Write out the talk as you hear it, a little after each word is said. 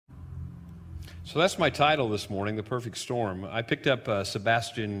So that's my title this morning, The Perfect Storm. I picked up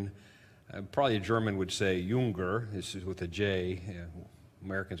Sebastian, probably a German would say Junger. This is with a J.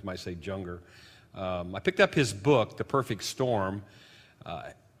 Americans might say Junger. I picked up his book, The Perfect Storm,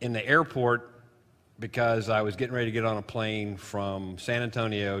 in the airport because I was getting ready to get on a plane from San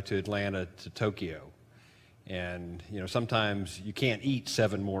Antonio to Atlanta to Tokyo. And, you know, sometimes you can't eat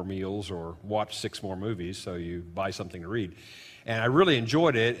 7 more meals or watch 6 more movies, so you buy something to read. And I really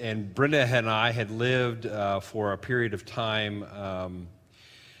enjoyed it, and Brenda and I had lived for a period of time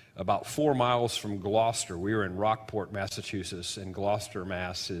about 4 miles from Gloucester. We were in Rockport, Massachusetts, and Gloucester,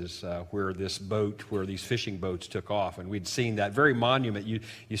 Mass. is where these fishing boats took off. And we'd seen that very monument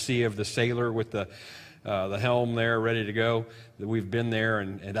you see of the sailor with the helm there ready to go. That we've been there,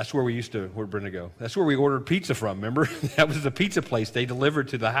 and that's where where'd Brenda go? That's where we ordered pizza from, remember? That was the pizza place they delivered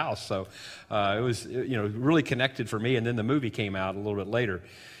to the house. So it was really connected for me, and then the movie came out a little bit later.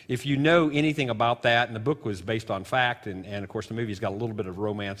 If you know anything about that, and the book was based on fact, and of course the movie's got a little bit of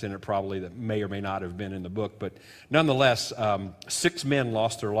romance in it probably that may or may not have been in the book, but nonetheless, 6 men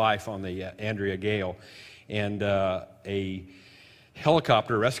lost their life on the Andrea Gale, and a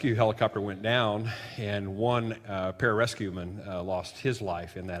rescue helicopter went down, and one pararescueman lost his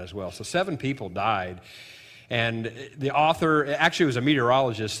life in that as well. So 7 people died. And the author, actually it was a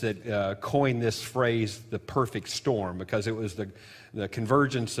meteorologist that coined this phrase, the perfect storm, because it was the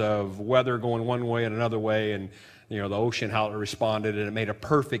convergence of weather going one way and another way, and the ocean, how it responded, and it made a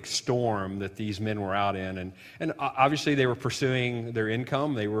perfect storm that these men were out in. And obviously they were pursuing their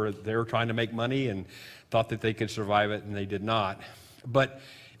income. They were trying to make money and thought that they could survive it, and they did not. But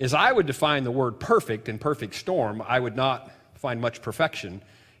as I would define the word perfect and perfect storm, I would not find much perfection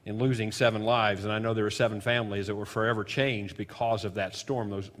in losing 7 lives. And I know there were 7 families that were forever changed because of that storm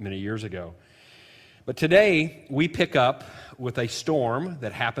those many years ago. But today, we pick up with a storm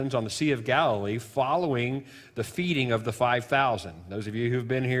that happens on the Sea of Galilee following the feeding of the 5,000. Those of you who've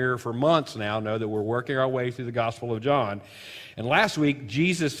been here for months now know that we're working our way through the Gospel of John. And last week,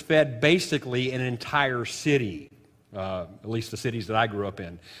 Jesus fed basically an entire city. At least the cities that I grew up in.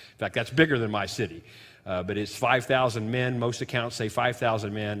 In fact, that's bigger than my city. But it's 5,000 men. Most accounts say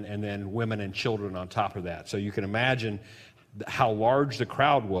 5,000 men, and then women and children on top of that. So you can imagine how large the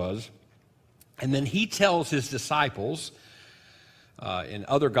crowd was. And then he tells his disciples, in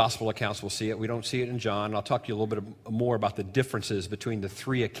other gospel accounts we'll see it. We don't see it in John. I'll talk to you a little bit more about the differences between the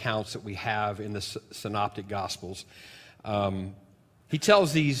 3 accounts that we have in the synoptic gospels. He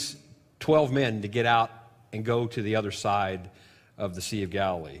tells these 12 men to get out and go to the other side of the Sea of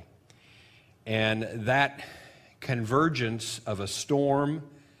Galilee. And that convergence of a storm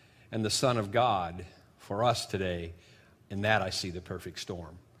and the Son of God for us today, in that I see the perfect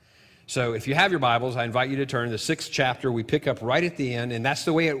storm. So if you have your Bibles, I invite you to turn to the 6th chapter. We pick up right at the end, and that's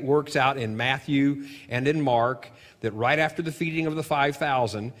the way it works out in Matthew and in Mark, that right after the feeding of the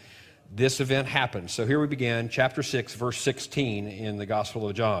 5,000, this event happens. So here we begin, chapter 6, verse 16 in the Gospel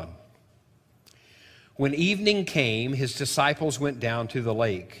of John. When evening came, his disciples went down to the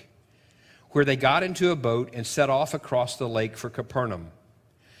lake, where they got into a boat and set off across the lake for Capernaum.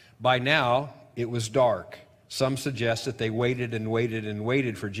 By now, it was dark. Some suggest that they waited and waited and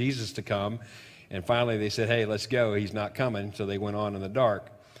waited for Jesus to come, and finally they said, hey, let's go. He's not coming, so they went on in the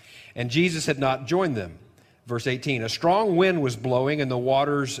dark. And Jesus had not joined them. Verse 18, a strong wind was blowing, and the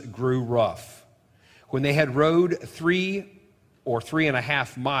waters grew rough. When they had rowed 3 or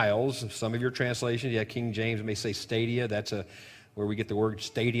 3.5 miles. Some of your translations, King James may say stadia. That's where we get the word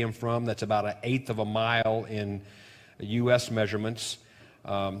stadium from. That's about 1/8 of a mile in U.S. measurements.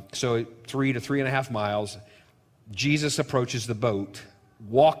 So 3 to 3.5 miles. Jesus approaches the boat,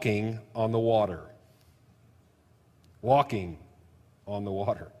 walking on the water. Walking on the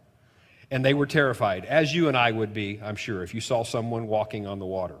water. And they were terrified, as you and I would be, I'm sure, if you saw someone walking on the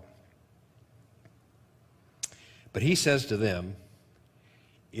water. But he says to them,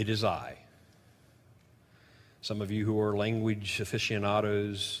 it is I. Some of you who are language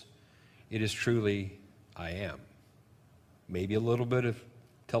aficionados, it is truly I am. Maybe a little bit of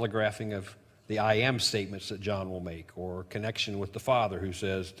telegraphing of the I am statements that John will make, or connection with the Father who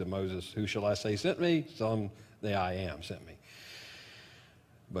says to Moses, who shall I say sent me? Tell him the I am sent me.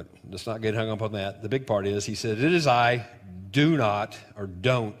 But let's not get hung up on that. The big part is, he says, it is I, do not or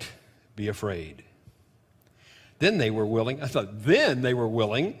don't be afraid. Then they were willing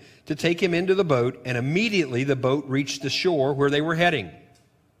to take him into the boat, and immediately the boat reached the shore where they were heading.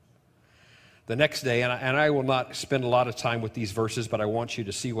 The next day, and I will not spend a lot of time with these verses, but I want you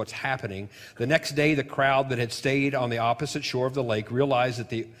to see what's happening. The next day, the crowd that had stayed on the opposite shore of the lake realized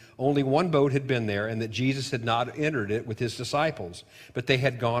that only one boat had been there, and that Jesus had not entered it with his disciples, but they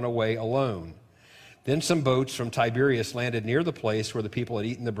had gone away alone. Then some boats from Tiberias landed near the place where the people had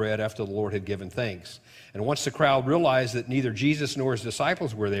eaten the bread after the Lord had given thanks. And once the crowd realized that neither Jesus nor his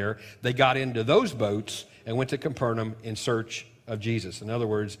disciples were there, they got into those boats and went to Capernaum in search of Jesus. In other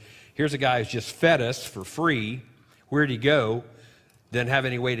words, here's a guy who's just fed us for free. Where'd he go? Didn't have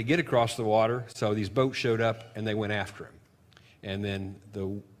any way to get across the water, so these boats showed up and they went after him. And then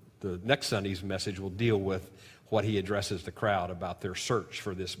the next Sunday's message will deal with what he addresses the crowd about their search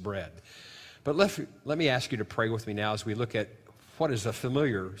for this bread. But let me ask you to pray with me now as we look at what is a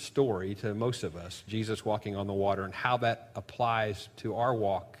familiar story to most of us, Jesus walking on the water, and how that applies to our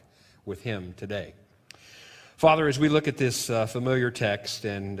walk with him today. Father, as we look at this familiar text,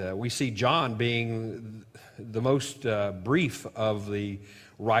 and we see John being the most brief of the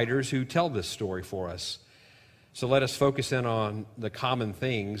writers who tell this story for us. So let us focus in on the common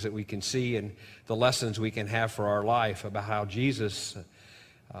things that we can see and the lessons we can have for our life about how Jesus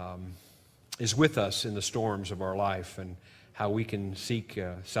is with us in the storms of our life and how we can seek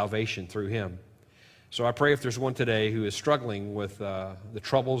salvation through him. So I pray if there's one today who is struggling with the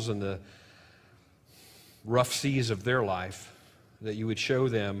troubles and the rough seas of their life, that you would show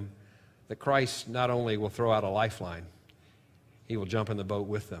them that Christ not only will throw out a lifeline, he will jump in the boat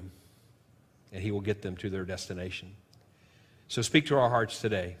with them, and he will get them to their destination. So speak to our hearts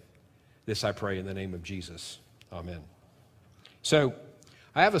today. This I pray in the name of Jesus. Amen. So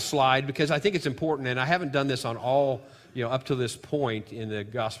I have a slide because I think it's important, and I haven't done this on all, up to this point in the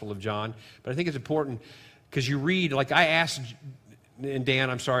Gospel of John, but I think it's important because you read, like I asked, and Dan,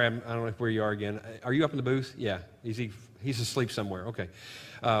 I'm sorry, I don't know where you are again. Are you up in the booth? Yeah. He's asleep somewhere. Okay.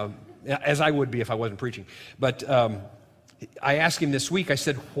 As I would be if I wasn't preaching. But I asked him this week, I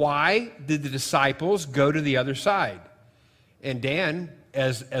said, why did the disciples go to the other side? And Dan,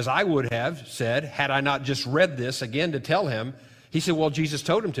 as I would have said, had I not just read this again to tell him, he said, well, Jesus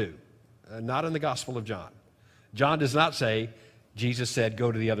told him to. Not in the Gospel of John. John does not say, Jesus said,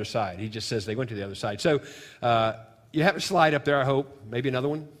 go to the other side. He just says they went to the other side. So you have a slide up there, I hope, maybe another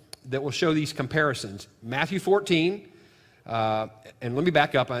one, that will show these comparisons. Matthew 14, and let me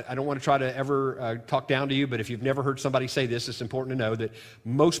back up. I don't want to try to ever talk down to you, but if you've never heard somebody say this, it's important to know that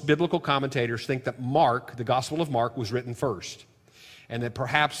most biblical commentators think that Mark, the Gospel of Mark, was written first, and that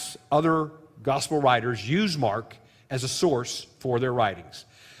perhaps other gospel writers use Mark as a source for their writings.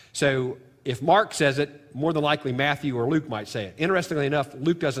 So if Mark says it, more than likely Matthew or Luke might say it. Interestingly enough,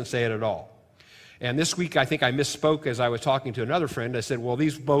 Luke doesn't say it at all. And this week, I think I misspoke as I was talking to another friend. I said, well,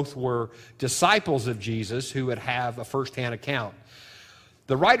 these both were disciples of Jesus who would have a firsthand account.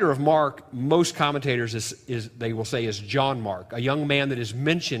 The writer of Mark, most commentators they will say is John Mark, a young man that is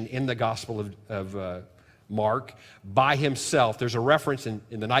mentioned in the Gospel of Mark by himself. There's a reference in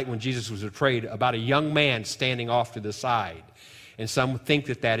the night when Jesus was betrayed about a young man standing off to the side. And some think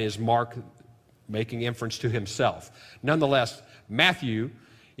that is Mark making inference to himself. Nonetheless, Matthew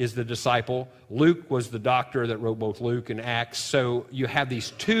is the disciple. Luke was the doctor that wrote both Luke and Acts. So you have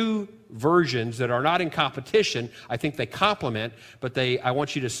these two versions that are not in competition. I think they complement, but I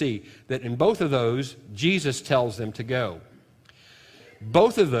want you to see that in both of those, Jesus tells them to go.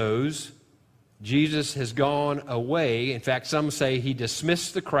 Both of those, Jesus has gone away. In fact, some say he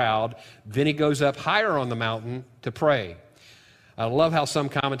dismissed the crowd, then he goes up higher on the mountain to pray. I love how some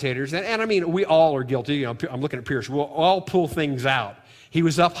commentators, and I mean, we all are guilty. I'm looking at Pierce. We'll all pull things out. He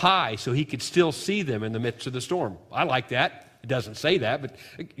was up high so he could still see them in the midst of the storm. I like that. It doesn't say that, but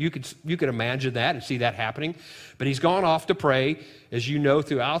you could imagine that and see that happening. But he's gone off to pray. As you know,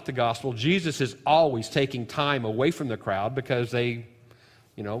 throughout the gospel, Jesus is always taking time away from the crowd because they,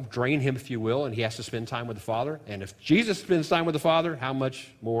 drain him, if you will, and he has to spend time with the Father. And if Jesus spends time with the Father, how much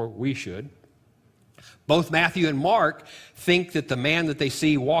more we should. Both Matthew and Mark think that the man that they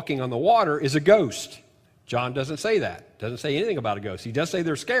see walking on the water is a ghost. John doesn't say that. Doesn't say anything about a ghost. He does say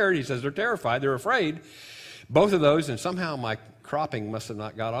they're scared. He says they're terrified. They're afraid. Both of those, and somehow my cropping must have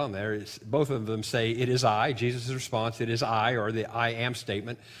not got on there. Both of them say, it is I. Jesus' response, it is I, or the I am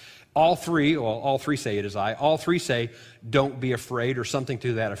statement. All three say it is I. All three say, don't be afraid, or something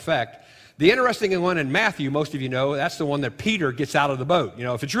to that effect. The interesting one in Matthew, most of you know, that's the one that Peter gets out of the boat.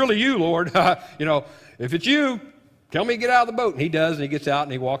 If it's really you, Lord, if it's you, tell me to get out of the boat. And he does, and he gets out,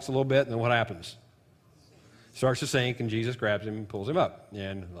 and he walks a little bit, and then what happens? Starts to sink, and Jesus grabs him and pulls him up.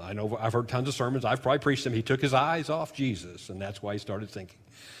 And I know I've heard tons of sermons. I've probably preached them. He took his eyes off Jesus, and that's why he started sinking.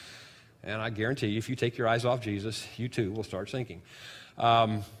 And I guarantee you, if you take your eyes off Jesus, you too will start sinking.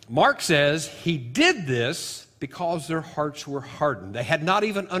 Mark says he did this because their hearts were hardened. They had not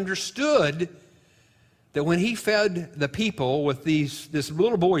even understood that when he fed the people with this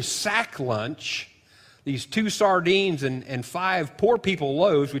little boy's sack lunch, these 2 sardines and 5 poor people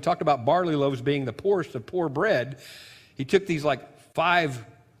loaves. We talked about barley loaves being the poorest of poor bread. He took these like 5,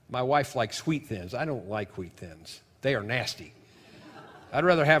 my wife likes wheat thins. I don't like wheat thins. They are nasty. I'd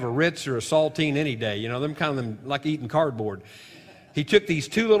rather have a Ritz or a saltine any day. You know, them like eating cardboard. He took these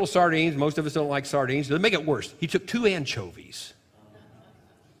 2 little sardines. Most of us don't like sardines. To make it worse, he took 2 anchovies.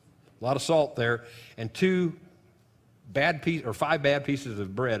 A lot of salt there. And 5 bad pieces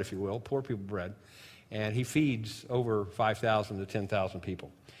of bread, if you will, poor people bread. And he feeds over 5,000 to 10,000 people.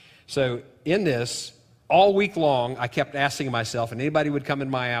 So in this, all week long, I kept asking myself, and anybody would come in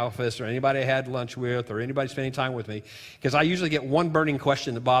my office, or anybody I had lunch with, or anybody spending time with me, because I usually get one burning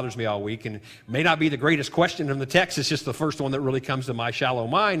question that bothers me all week, and it may not be the greatest question from the text, it's just the first one that really comes to my shallow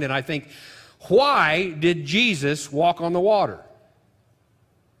mind, and I think, why did Jesus walk on the water?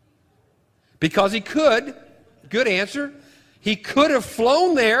 Because he could. Good answer. He could have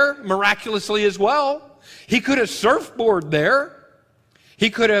flown there miraculously as well. He could have surfboarded there. He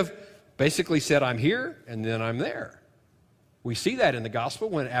could have basically said, I'm here, and then I'm there. We see that in the gospel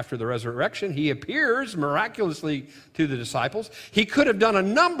when after the resurrection, he appears miraculously to the disciples. He could have done a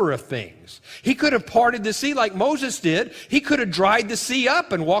number of things. He could have parted the sea like Moses did. He could have dried the sea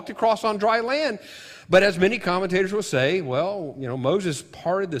up and walked across on dry land. But as many commentators will say, well, you know, Moses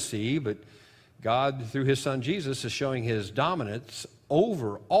parted the sea, but God, through his son Jesus, is showing his dominance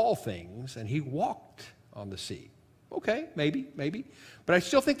over all things, and he walked on the sea. Okay, maybe. But I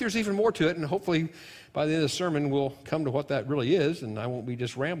still think there's even more to it, and hopefully by the end of the sermon we'll come to what that really is, and I won't be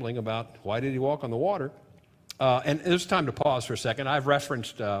just rambling about why did he walk on the water. And there's time to pause for a second. I've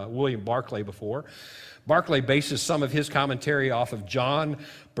referenced William Barclay before. Barclay bases some of his commentary off of John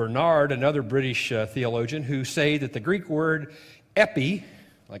Bernard, another British theologian, who say that the Greek word epi,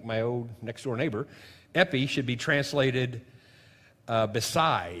 like my old next-door neighbor, epi should be translated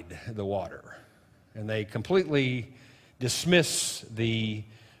beside the water. And they completely dismiss the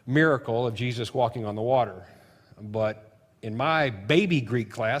miracle of Jesus walking on the water. But in my baby Greek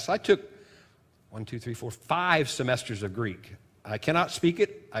class, I took 5 semesters of Greek. I cannot speak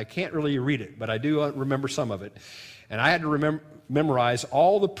it, I can't really read it, but I do remember some of it. And I had to memorize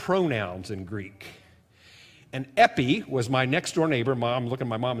all the pronouns in Greek. And Epi was my next-door neighbor, looking at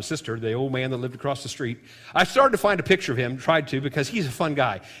my mom and sister, the old man that lived across the street. I started to find a picture of him, tried to, because he's a fun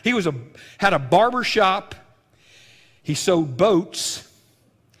guy. He had a barber shop, he sewed boats,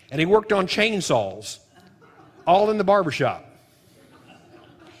 and he worked on chainsaws, all in the barber shop.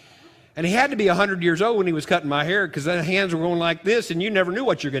 And he had to be 100 years old when he was cutting my hair, because the hands were going like this, and you never knew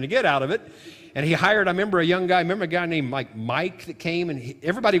what you're going to get out of it. And he hired, I remember a guy named like Mike that came, and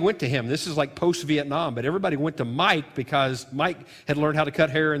everybody went to him. This is like post-Vietnam, but everybody went to Mike because Mike had learned how to cut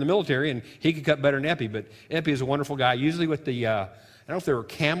hair in the military, and he could cut better than Epi. But Epi is a wonderful guy, usually with the, I don't know if they were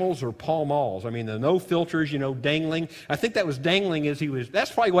Camels or Pall Malls. I mean, the no filters, dangling. I think that was dangling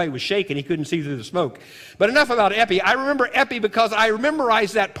that's probably why he was shaking. He couldn't see through the smoke. But enough about Epi. I remember Epi because I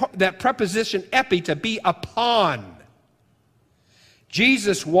memorized that preposition Epi to be upon.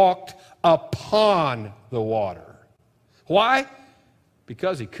 Jesus walked upon the water. Why?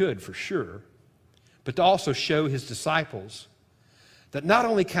 Because he could, for sure, but to also show his disciples that not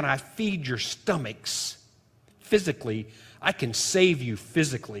only can I feed your stomachs physically, I can save you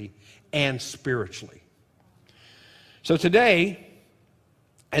physically and spiritually. So today,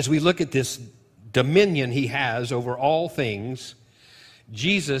 as we look at this dominion he has over all things,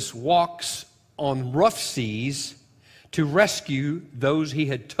 Jesus walks on rough seas to rescue those he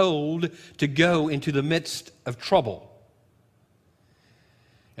had told to go into the midst of trouble.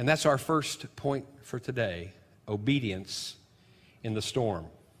 And that's our first point for today, obedience in the storm.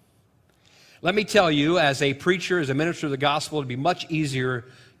 Let me tell you, as a preacher, as a minister of the gospel, it'd be much easier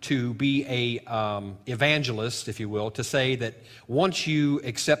to be a evangelist, if you will, to say that once you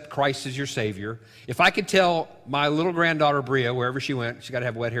accept Christ as your Savior, if I could tell my little granddaughter Bria, wherever she went, she got to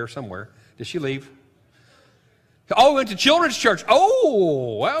have wet hair somewhere. Did she leave? Oh, went to children's church.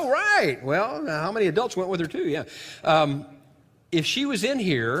 Oh, well, right. Well, how many adults went with her too? Yeah. If she was in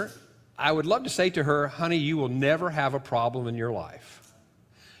here, I would love to say to her, honey, you will never have a problem in your life.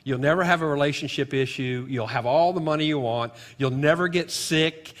 You'll never have a relationship issue. You'll have all the money you want. You'll never get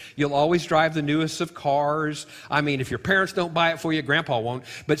sick. You'll always drive the newest of cars. I mean, if your parents don't buy it for you, Grandpa won't.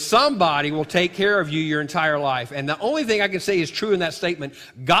 But somebody will take care of you your entire life. And the only thing I can say is true in that statement,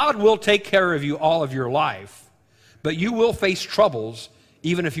 God will take care of you all of your life. But you will face troubles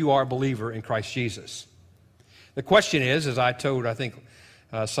even if you are a believer in Christ Jesus. The question is, as I told, I think,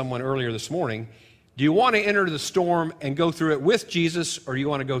 someone earlier this morning, do you want to enter the storm and go through it with Jesus, or do you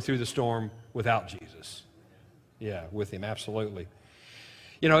want to go through the storm without Jesus? Yeah, with him, absolutely.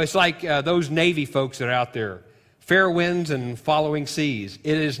 You know, it's like those Navy folks that are out there. Fair winds and following seas.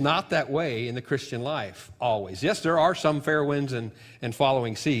 It is not that way in the Christian life, always. Yes, there are some fair winds and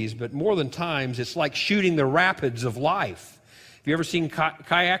following seas, but more than times, it's like shooting the rapids of life. Have you ever seen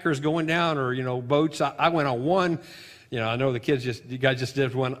kayakers going down or, boats? I went on one. I know you guys just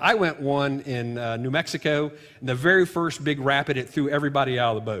did one. I went one in New Mexico, and the very first big rapid, it threw everybody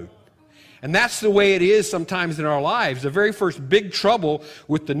out of the boat. And that's the way it is sometimes in our lives. The very first big trouble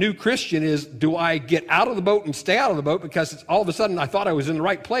with the new Christian is, do I get out of the boat and stay out of the boat because all of a sudden I thought I was in the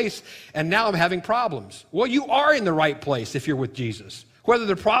right place and now I'm having problems? Well, you are in the right place if you're with Jesus. Whether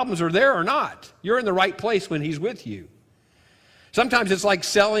the problems are there or not, you're in the right place when he's with you. Sometimes it's like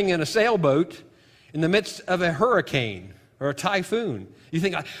sailing in a sailboat in the midst of a hurricane or a typhoon. You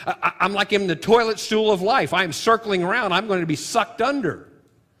think, I'm like in the toilet stool of life. I'm circling around. I'm going to be sucked under.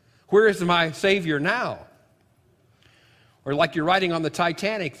 Where is my Savior now? Or like you're riding on the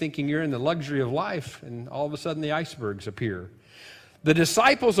Titanic thinking you're in the luxury of life, and all of a sudden the icebergs appear. The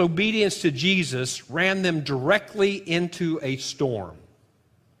disciples' obedience to Jesus ran them directly into a storm.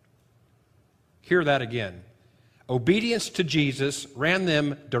 Hear that again. Obedience to Jesus ran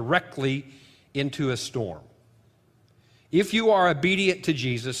them directly into a storm. If you are obedient to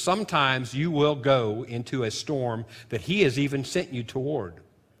Jesus, sometimes you will go into a storm that he has even sent you toward.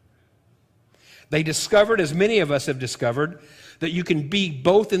 They discovered, as many of us have discovered, that you can be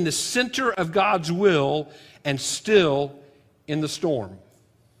both in the center of God's will and still in the storm.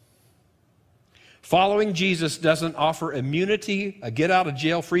 Following Jesus doesn't offer immunity, a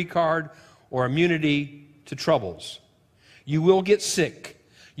get-out-of-jail-free card, or immunity to troubles. You will get sick.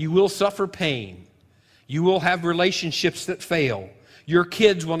 You will suffer pain. You will have relationships that fail. Your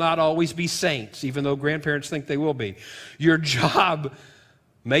kids will not always be saints, even though grandparents think they will be. Your job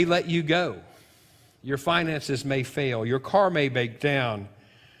may let you go. Your finances may fail. Your car may break down.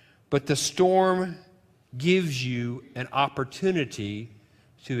 But the storm gives you an opportunity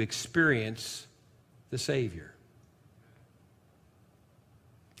to experience the Savior.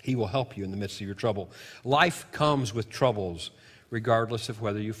 He will help you in the midst of your trouble. Life comes with troubles, regardless of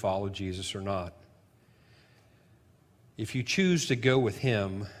whether you follow Jesus or not. If you choose to go with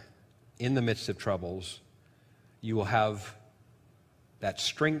him in the midst of troubles, you will have that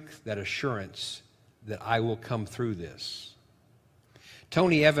strength, that assurance that I will come through this.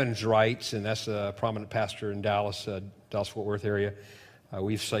 Tony Evans writes, and that's a prominent pastor in Dallas-Fort Worth area.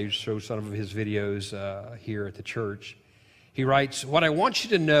 We've showed some of his videos here at the church. He writes, what I want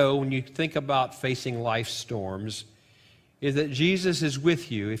you to know when you think about facing life's storms is that Jesus is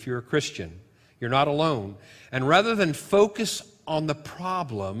with you if you're a Christian. You're not alone. And rather than focus on the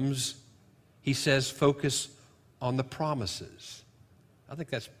problems, he says focus on the promises. I think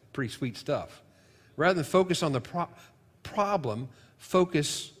that's pretty sweet stuff. Rather than focus on the problem,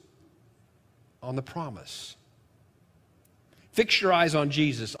 focus on the promise. Fix your eyes on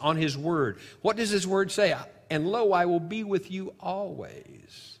Jesus, on his word. What does his word say? And lo, I will be with you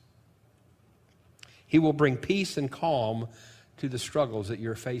always. He will bring peace and calm to the struggles that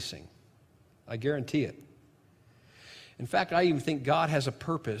you're facing. I guarantee it. In fact, I even think God has a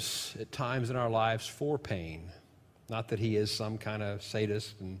purpose at times in our lives for pain. Not that he is some kind of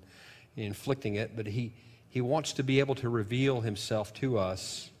sadist and inflicting it, but he wants to be able to reveal himself to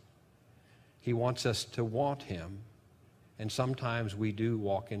us. He wants us to want him. And sometimes we do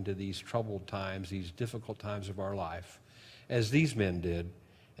walk into these troubled times, these difficult times of our life, as these men did,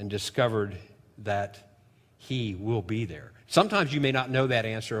 and discovered that he will be there. Sometimes you may not know that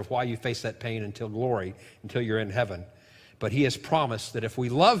answer of why you face that pain until glory, until you're in heaven. But he has promised that if we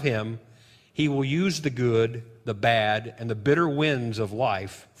love him, he will use the good, the bad, and the bitter winds of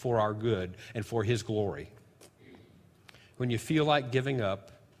life for our good and for his glory. When you feel like giving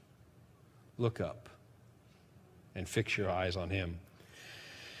up, look up and fix your eyes on him.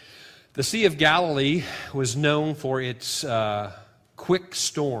 The Sea of Galilee was known for its quick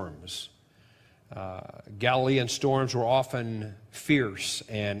storms. Galilean storms were often fierce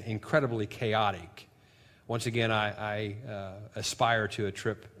and incredibly chaotic. Once again, I aspire to a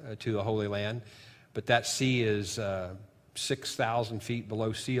trip to the Holy Land, but that sea is 6,000 feet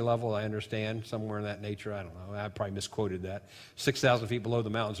below sea level, I understand, somewhere in that nature. I don't know. I probably misquoted that. 6,000 feet below the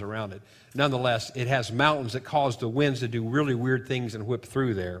mountains around it. Nonetheless, it has mountains that cause the winds to do really weird things and whip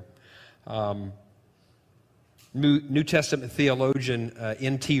through there. New Testament theologian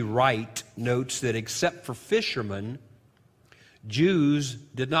N.T. Wright notes that except for fishermen, Jews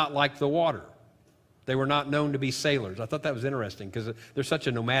did not like the water. They were not known to be sailors. I thought that was interesting because they're such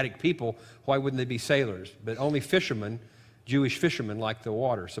a nomadic people. Why wouldn't they be sailors? But only fishermen, Jewish fishermen, like the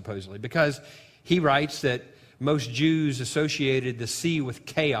water, supposedly. Because he writes that Most Jews associated the sea with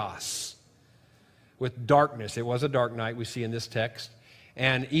chaos, with darkness. It was a dark night, we see in this text.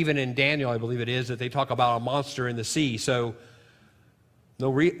 And even in Daniel, I believe it is, that they talk about a monster in the sea. So no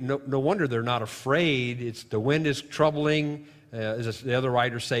wonder they're not afraid. It's the wind is troubling. As the other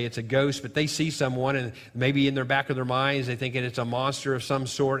writers say, it's a ghost, but they see someone, and maybe in their back of their minds, they think it's a monster of some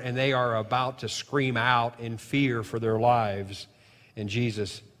sort, and they are about to scream out in fear for their lives, and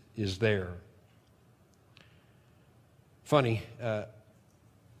Jesus is there. Funny,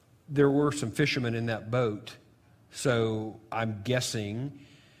 there were some fishermen in that boat, so I'm guessing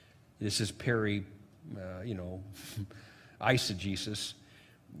this is eisegesis.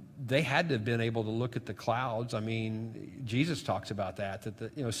 They had to have been able to look at the clouds. I mean, Jesus talks about that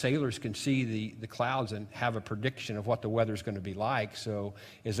sailors can see the clouds and have a prediction of what the weather's going to be like. So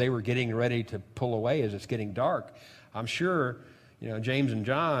as they were getting ready to pull away, as it's getting dark, I'm sure, James and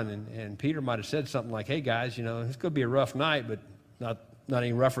John and Peter might have said something like, hey guys, it's going to be a rough night, but not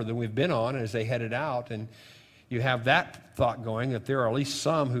any rougher than we've been on, as they headed out. And you have that thought going, that there are at least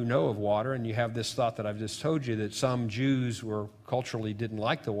some who know of water, and you have this thought that I've just told you, that some Jews culturally didn't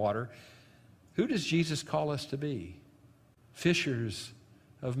like the water. Who does Jesus call us to be? Fishers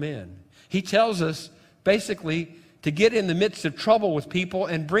of men. He tells us basically to get in the midst of trouble with people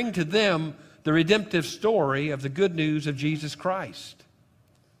and bring to them the redemptive story of the good news of Jesus Christ.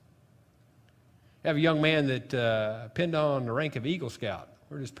 I have a young man that pinned on the rank of Eagle Scout.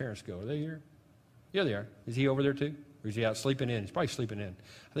 Where did his parents go? Are they here? Yeah, they are. Is he over there too? Or is he out sleeping in? He's probably sleeping in.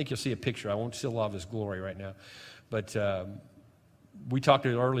 I think you'll see a picture. I won't still love his glory right now. But we talked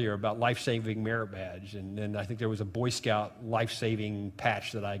earlier about life-saving merit badge. And then I think there was a Boy Scout life-saving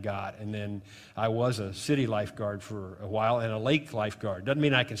patch that I got. And then I was a city lifeguard for a while and a lake lifeguard. Doesn't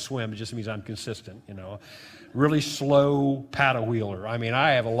mean I can swim. It just means I'm consistent, Really slow paddle wheeler. I mean,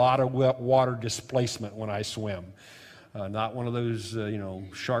 I have a lot of water displacement when I swim. Not one of those,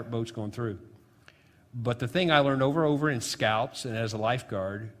 sharp boats going through. But the thing I learned over in Scouts and as a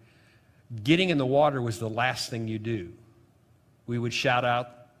lifeguard, getting in the water was the last thing you do. We would shout out,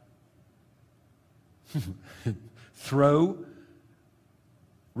 throw,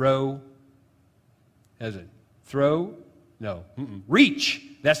 row, as it? Throw, no, reach.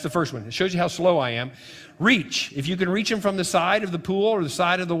 That's the first one. It shows you how slow I am. Reach. If you can reach them from the side of the pool or the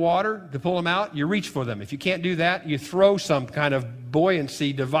side of the water to pull them out, you reach for them. If you can't do that, you throw some kind of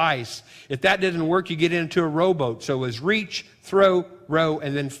buoyancy device. If that doesn't work, you get into a rowboat. So it was reach, throw, row,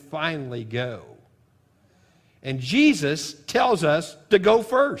 and then finally go. And Jesus tells us to go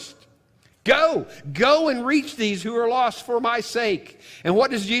first. Go and reach these who are lost for my sake. And what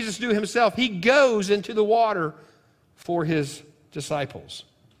does Jesus do himself? He goes into the water for his disciples.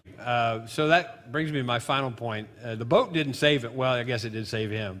 So that brings me to my final point. The boat didn't save it. Well, I guess it did save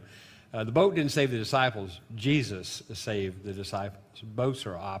him. The boat didn't save the disciples. Jesus saved the disciples. Boats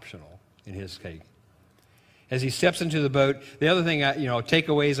are optional in his case. As he steps into the boat, the other thing,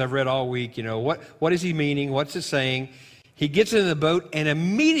 takeaways I've read all week, what is he meaning? What's it saying? He gets into the boat and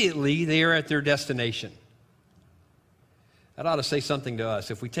immediately they are at their destination. That ought to say something to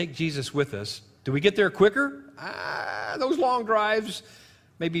us. If we take Jesus with us, do we get there quicker? Those long drives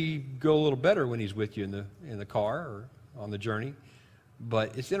maybe go a little better when he's with you in the car or on the journey.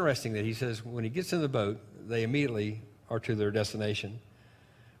 But it's interesting that he says when he gets in the boat, they immediately are to their destination.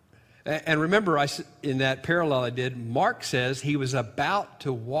 And remember, in that parallel I did, Mark says he was about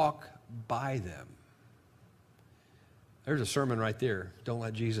to walk by them. There's a sermon right there. Don't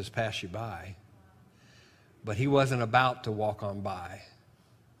let Jesus pass you by. But he wasn't about to walk on by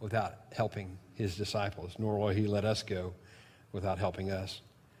without helping his disciples, nor will he let us go without helping us.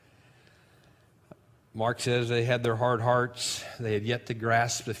 Mark says they had their hard hearts. They had yet to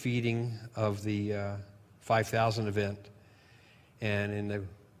grasp the feeding of the 5,000 event. And in the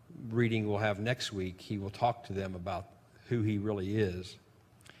reading we'll have next week, he will talk to them about who he really is.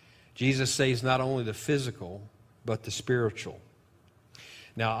 Jesus saves not only the physical, but the spiritual.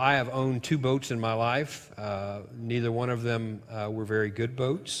 Now, I have owned 2 boats in my life. Neither one of them were very good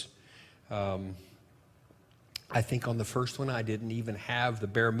boats. I think on the first one, I didn't even have the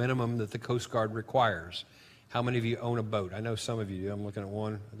bare minimum that the Coast Guard requires. How many of you own a boat? I know some of you do. I'm looking at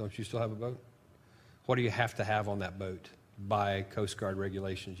one. Don't you still have a boat? What do you have to have on that boat by Coast Guard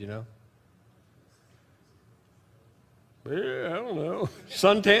regulations, Yeah, I don't know.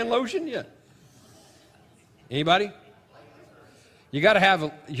 Suntan lotion? Yeah. Anybody?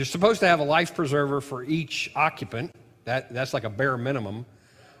 You're supposed to have a life preserver for each occupant. That's like a bare minimum.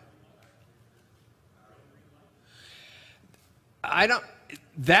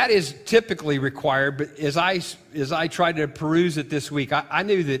 that is typically required, but as I tried to peruse it this week, I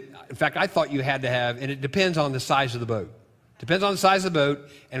knew that, in fact, I thought you had to have, and it depends on the size of the boat. Depends on the size of the boat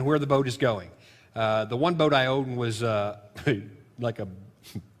and where the boat is going. The one boat I owned was like a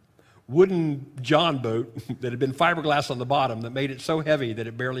wooden John boat that had been fiberglass on the bottom that made it so heavy that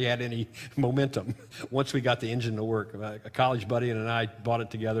it barely had any momentum once we got the engine to work. A college buddy and I bought it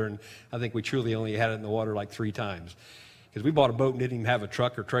together, and I think we truly only had it in the water like 3 times. Because we bought a boat and didn't even have a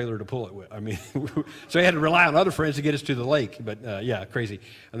truck or trailer to pull it with. I mean, so we had to rely on other friends to get us to the lake. But yeah, crazy.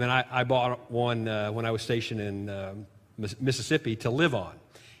 And then I bought one when I was stationed in Mississippi to live on.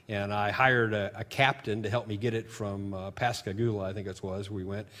 And I hired a captain to help me get it from Pascagoula, I think it was, where we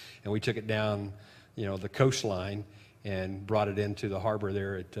went. And we took it down, the coastline and brought it into the harbor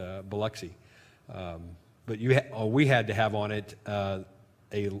there at Biloxi. But we had to have on it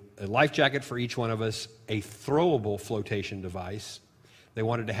a life jacket for each one of us, a throwable flotation device. They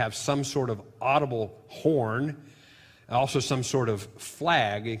wanted to have some sort of audible horn, also some sort of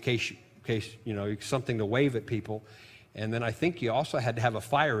flag in case something to wave at people. And then I think you also had to have a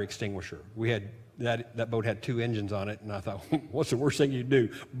fire extinguisher. We had that boat had 2 engines on it, and I thought, what's the worst thing you do?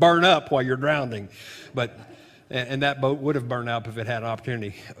 Burn up while you're drowning. And that boat would have burned up if it had an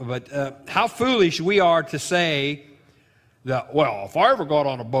opportunity. But how foolish we are to say that, well, if I ever got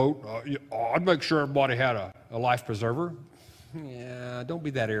on a boat, I'd make sure everybody had a life preserver. Yeah, don't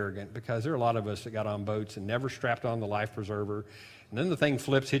be that arrogant, because there are a lot of us that got on boats and never strapped on the life preserver. And then the thing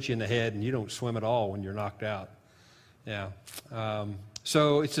flips, hits you in the head, and you don't swim at all when you're knocked out. Yeah.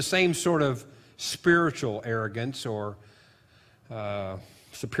 So it's the same sort of spiritual arrogance or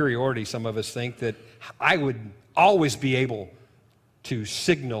superiority, some of us think, that I would always be able to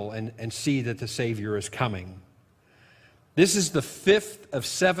signal and see that the Savior is coming. This is the 5th of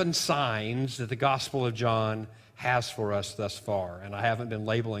 7 signs that the Gospel of John has for us thus far. And I haven't been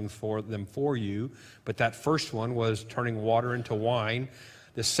labeling them for you, but that first one was turning water into wine.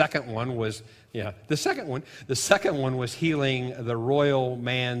 The second one was, the second one was healing the royal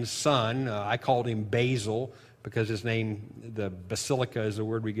man's son. I called him Basil because his name, the basilica, is the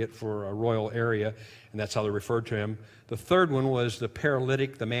word we get for a royal area, and that's how they referred to him. The third one was the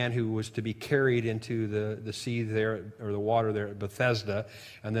paralytic, the man who was to be carried into the sea there, or the water there at Bethesda.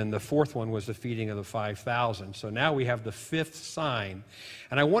 And then the fourth one was the feeding of the 5,000. So now we have the 5th sign.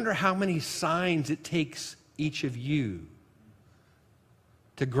 And I wonder how many signs it takes each of you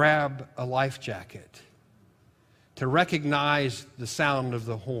to grab a life jacket, to recognize the sound of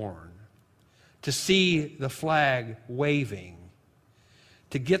the horn, to see the flag waving,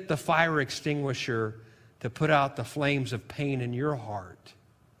 to get the fire extinguisher to put out the flames of pain in your heart,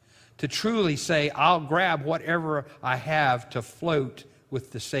 to truly say, I'll grab whatever I have to float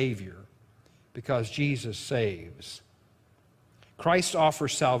with the Savior, because Jesus saves. Christ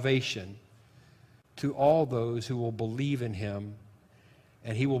offers salvation to all those who will believe in him,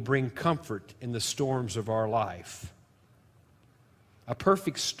 and he will bring comfort in the storms of our life. A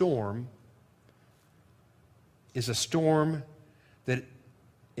perfect storm is a storm that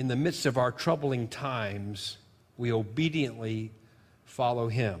in the midst of our troubling times, we obediently follow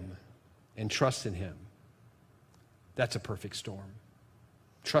him and trust in him. That's a perfect storm.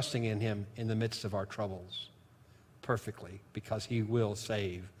 Trusting in him in the midst of our troubles perfectly, because he will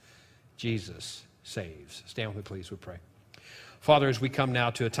save. Jesus saves. Stand with me, please. We pray. Father, as we come now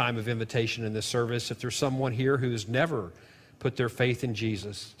to a time of invitation in this service, if there's someone here who's never put their faith in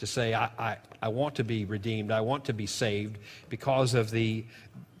Jesus, to say, I want to be redeemed, I want to be saved because of the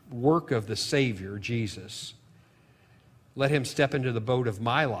work of the Savior, Jesus. Let him step into the boat of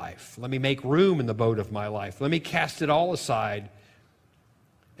my life. Let me make room in the boat of my life. Let me cast it all aside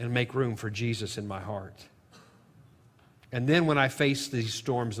and make room for Jesus in my heart. And then when I face these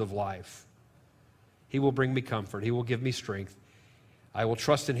storms of life, he will bring me comfort. He will give me strength. I will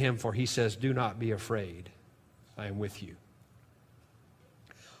trust in him, for he says, do not be afraid. I am with you.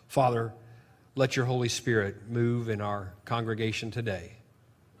 Father, let your Holy Spirit move in our congregation today.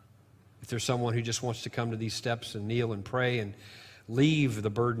 If there's someone who just wants to come to these steps and kneel and pray and leave the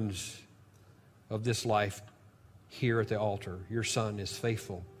burdens of this life here at the altar, your Son is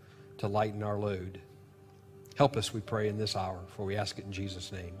faithful to lighten our load. Help us, we pray, in this hour, for we ask it in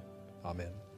Jesus' name. Amen.